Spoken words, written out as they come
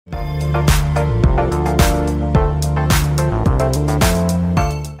Hey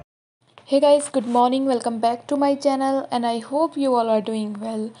guys, good morning. Welcome back to my channel and I hope you all are doing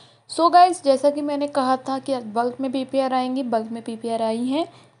well. So guys, जैसा कि मैंने कहा था कि bulk में पीपीआर आएंगी, बल्क में पीपीआर आई हैं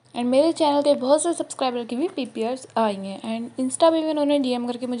एंड मेरे चैनल के बहुत से सब्सक्राइबर की भी पीपीआर्स आई हैं एंड इंस्टा पे भी इन्होंने डीएम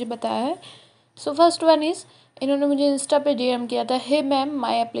करके मुझे बताया है. सो फर्स्ट वन इज़, इन्होंने मुझे इंस्टा पे डीएम किया था, हे ma'am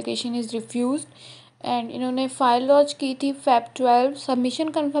my application is refuse. And इन्होंने फाइल लॉन्च की थी Feb 12, submission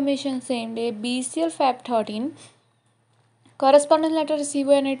confirmation same day, BCL Feb 13, correspondence letter receive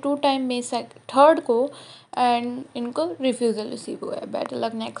हुआ है 2 टाइम May 3 को एंड इनको रिफ्यूज़ल रिसीव हुआ है. Better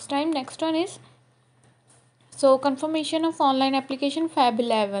luck next time. Next one is, so confirmation of online application Feb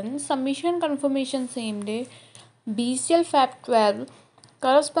 11, submission confirmation same day, BCL Feb 12,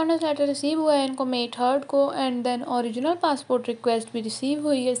 correspondence letter receive हुआ है इनको May 3 को and then original passport request भी receive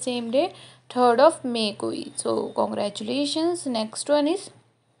हुई है same day 3 May को ही. सो congratulations. Next one is,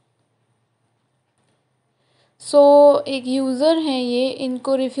 एक user हैं ये,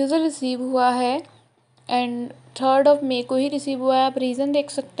 इनको रिफ्यूज़ल रिसीव हुआ है एंड 3 May को ही रिसीव हुआ है. आप रीज़न देख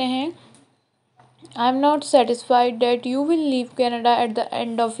सकते हैं, I am not satisfied that you will leave Canada at the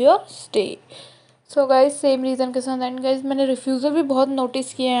end of your stay. So guys same reason के साथ. एंड गाइज मैंने रिफ्यूज़ल भी बहुत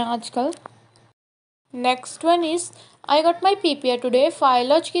नोटिस किए हैं आजकल. Next one is, I got my PPR today. File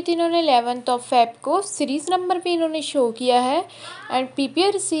launch की थी इन्होंने 11 Feb को, सीरीज़ नंबर पे इन्होंने शो किया है एंड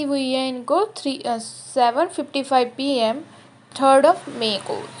पीपीआर रिसीव हुई है इनको 7:55 PM 3 May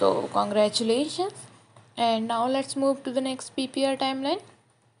को. सो congratulations. And now let's move to the next PPR timeline.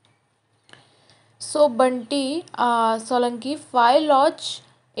 So Bunty Solanki file launch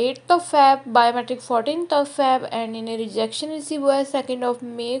 8 Feb, biometric 14 Feb and इन्हें रिजेक्शन रिसीव हुआ है 2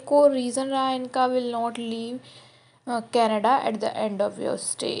 May को. रीज़न रहा इनका, will not leave Canada at the end of your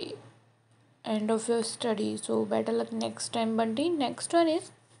stay, end of your study. So better luck next time Bunty. Next one is,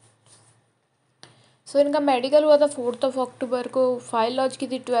 इनका medical हुआ था 4 October को, फाइल लॉन्च की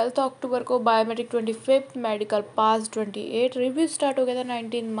थी 12 October को, बायोमेट्रिक 25, मेडिकल पास 28, रिव्यू स्टार्ट हो गया था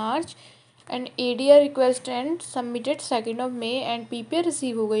 19 March and ADR request and submitted 2 May and PPR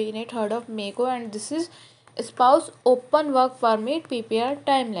receive हो गई इन्हें 3 May को. And this is spouse open work permit PPR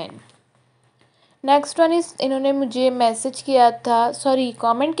timeline. Next one is, इन्होंने मुझे मैसेज किया था,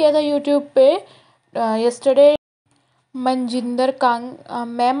 कमेंट किया था यूट्यूब पे yesterday. Manjinder Kang,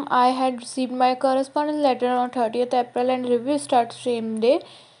 ma'am, I had received my correspondence letter on 30th April and review starts same day.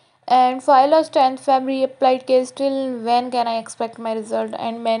 And file was 10th Feb, reapplied case till when can I expect my result?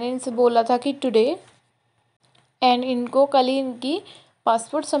 And मैंने इनसे बोला था कि today. And इनको कल ही इनकी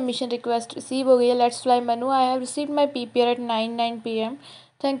passport submission request receive हो गई है. Let's fly Manu, I have received my PPR eight 9 PM.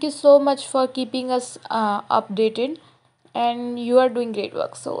 Thank you so much for keeping us updated and you are doing great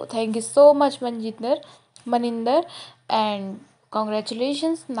work. So thank you so much Maninder and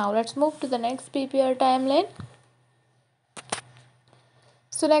congratulations. Now let's move to the next PPR timeline.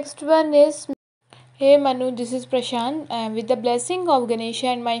 So next one is, hey Manu, this is Prashant. With the blessing of Ganesha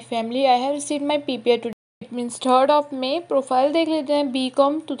and my family, I have received my PPR today. It means 3 May. Profile देख लेते हैं.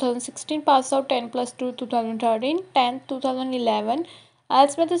 BCom 2016 pass out, 10+2 2013, 10th 2011,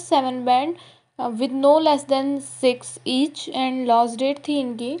 IELTS में तो 7 band with no less than 6 each and last date थी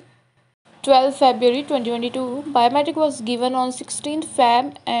इनकी 12 February 2022. Biometric was given on 16th Feb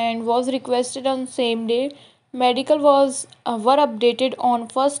and was requested on same day. Medical were updated on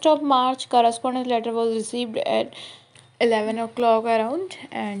 1st March. Correspondence letter was received at 11 o'clock around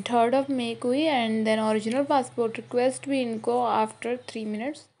and 3 May को ही. and then original passport request भी इनको after 3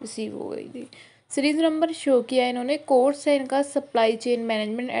 minutes receive हो गई थी. Series number show किया इन्होंने. Course है इनका supply chain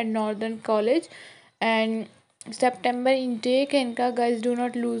management eight northern college and September intake इनका. guys do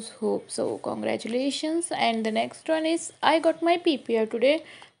not lose hope. so congratulations. and the next one is, I got my PPR today.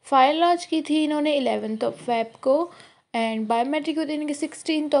 File launch की थी इन्होंने 11th Feb को and biometric होती इनकी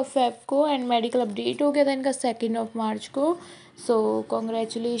 16th Feb को and medical update हो गया था इनका 2 March को. So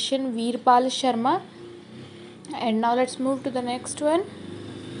congratulation Veerpal Sharma. And now let's move to the next one.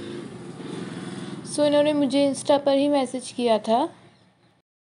 इन्होंने मुझे इंस्टा पर ही मैसेज किया था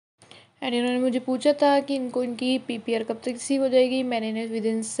एंड इन्होंने मुझे पूछा था कि इनको इनकी पीपीआर कब तक रिसीव हो जाएगी. मैंने इन्हें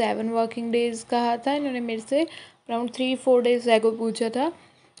विदिन 7 वर्किंग डेज़ कहा था. इन्होंने मेरे से अराउंड 3-4 days एगो पूछा था.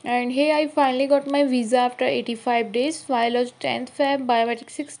 And hey I finally got my visa after 85 days. File launch 10th Feb, biometric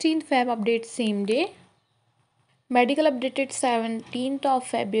 16th Feb, update same day. Medical updated 17th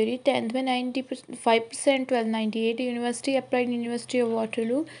February, 10th में 95%, 12 98. University applied, university of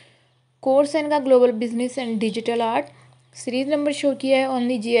Waterloo. Course है इनका global business and digital art. Series number show किया है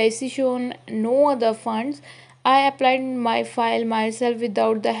only GIC shown, no other funds. I applied my file my self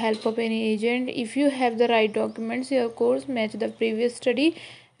without the help of any agent. If you have the right documents your course match the previous study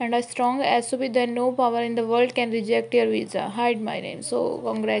and a strong SOP that no power in the world can reject your visa. Hide my name. So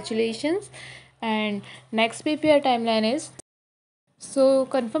congratulations. And next PPR timeline is, so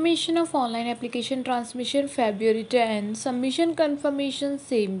confirmation of online application transmission February 10, submission confirmation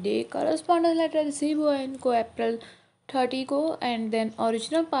same day, correspondence letter receive हुआ है इनको अप्रैल 30 को, and then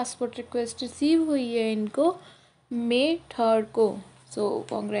original passport request receive हुई है इनको मई 3 को. सो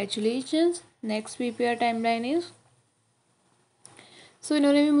congratulations. Next PPR timeline is, सो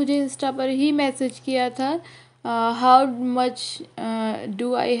इन्होंने भी मुझे इंस्टा पर ही मैसेज किया था, how much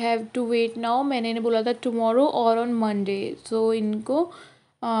do I have to wait now. मैंने बोला था टुमारो और ऑन मंडे. सो इनको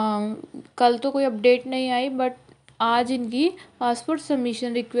कल तो कोई अपडेट नहीं आई, बट आज इनकी पासपोर्ट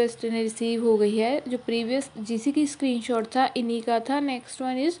सबमिशन रिक्वेस्ट इन्हें रिसीव हो गई है. जो प्रीवियस जीसी की स्क्रीनशॉट था इन्हीं का था. नेक्स्ट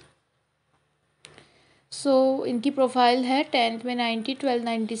वन इज़, सो इनकी प्रोफाइल है 10th में 90, 12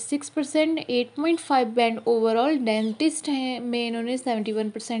 96%, 8.5 बैंड ओवरऑल. डेंटिस्ट हैं में इन्होंने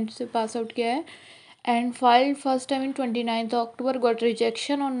 71% से पास आउट किया है. And filed first time in 29th October, got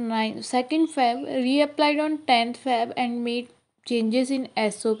rejection on 2nd Feb, रीअप्लाइड on 10th Feb and made changes in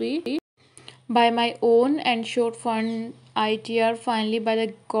SOP by my own and short fund ITR. Finally, by the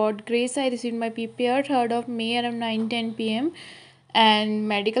God grace, I received my PPR 3rd of May around 9:10 PM. And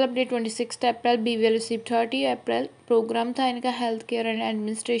medical update 26th April, BVL received 30 April. Program था इनका health care and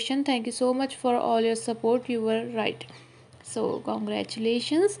administration. Thank you so much for all your support. You were right. So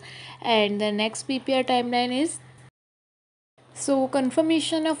congratulations. And the next PPR timeline is, so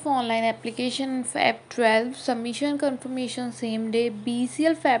confirmation of online application Feb 12, submission confirmation same day,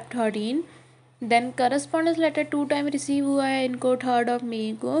 BCL Feb 13. Then correspondence letter 2 time receive हुआ है इनको 3rd of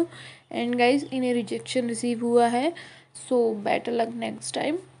May को. And guys इन्हें rejection receive हुआ है. So better luck next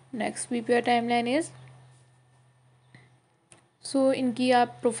time. Next PPR timeline is, सो इनकी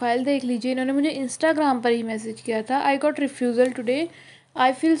आप profile देख लीजिए. इन्होंने मुझे इंस्टाग्राम पर ही मैसेज किया था, I got refusal today,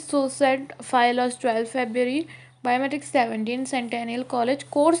 I feel so sad, file of 12 February, biometric 17, centennial college.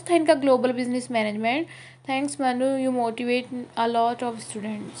 Course था इनका global business management. Thanks Manu, you motivate a lot of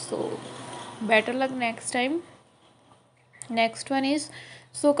students. So better luck next time. Next one is,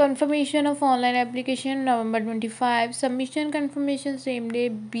 so confirmation of online application November 25, submission confirmation same day,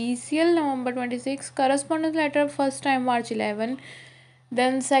 BCL November 26, correspondence letter first time March 11,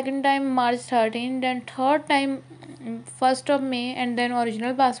 then second time March 13, then third time 1st of May, and then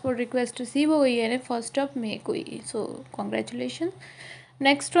original passport request receive हो गई है 1st of May को ही. So congratulations.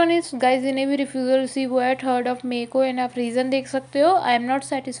 Next one is, guys इन्हें भी refusal receive हुआ है 3rd of May को. And आप रीज़न देख सकते हो, I am not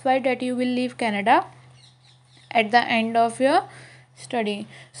satisfied that you will leave Canada at the end of your study.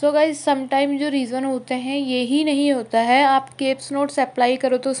 So guys sometime जो रीज़न होते हैं ये ही नहीं होता है. आप केप्स नोट्स अप्लाई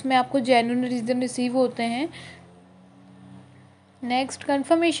करो तो उसमें आपको जेन्युइन रीज़न रिसीव होते हैं. Next,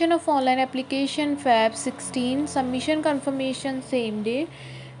 confirmation of online application Feb 16, submission confirmation same day,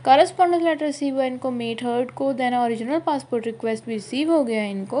 correspondence letter receive हुआ इनको May 3 को. देन ओरिजिनल पासपोर्ट रिक्वेस्ट भी रिसीव हो गया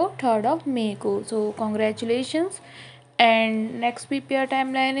इनको 3rd of May को. सो congratulations. And next PPR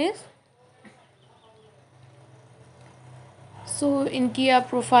timeline is, सो इनकी आप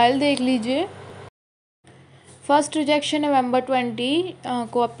प्रोफाइल देख लीजिए. फर्स्ट रिजेक्शन November 20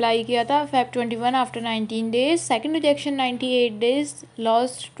 को अप्लाई किया था, Feb 21 after 19 days. Second rejection 98 days,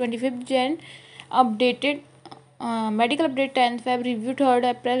 lost 25 Jan, updated medical update 10th Feb, review 3rd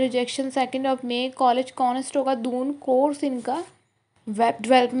April, rejection 2nd of May. College कॉनेस्ट होगा Doon, course इनका web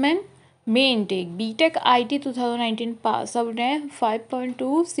development में intake, BTech IT 2019 pass out है.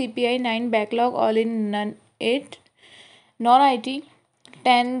 5.2 CPI 9, backlog all in none 8, non IT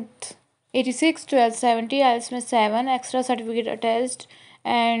 10th 86, 12 70, IELTS में 7, extra certificate attached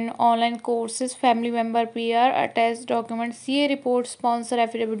and online courses, family member PR, attached document, CA report, sponsor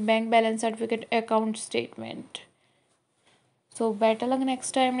affidavit, bank balance certificate, account statement. So better luck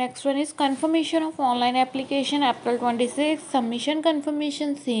next time. Next one is, confirmation of online application April 26, submission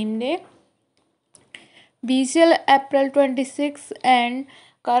confirmation same day, BCL April 26, and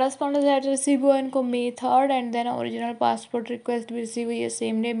correspondence letter receive हुआ इनको May 3rd, and then original passport request भी receive हुई है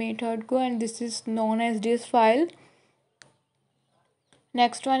same day May 3rd को. And this is known as this file.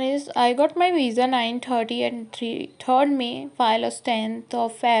 Next one is, I got my visa 9:30 and 3rd May, file of 10th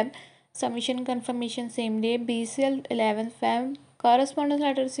of Feb, submission confirmation same day, BCL 11th Feb, correspondence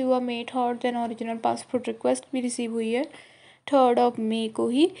letter receive हुआ May 3rd, then original passport request भी receive हुई है 3rd of May को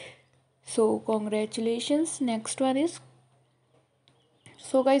ही. सो congratulations. Next one is,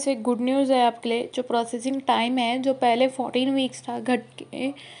 so guys एक good news है आपके लिए. जो प्रोसेसिंग टाइम है, जो पहले 14 वीक्स था घट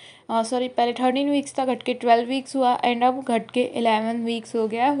के पहले 13 वीक्स था घट के 12 वीक्स हुआ, एंड अब घट के 11 वीक्स हो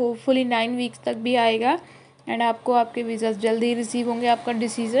गया. होपफुली 9 वीक्स तक भी आएगा एंड आपको आपके वीज़ा जल्दी ही रिसीव होंगे. आपका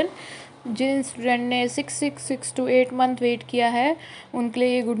डिसीज़न जिन स्टूडेंट ने 6 to 8 वेट किया है उनके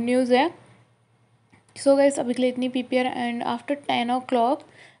लिए ये गुड न्यूज़ है। सो गाइस अभी के लिए इतनी PPR, and after 10 o'clock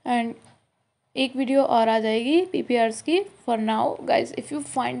and एक वीडियो और आ जाएगी पीपीआर्स की। For now guys, if you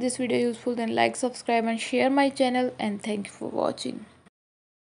find this video useful then like, subscribe and share my channel, and thank you for watching.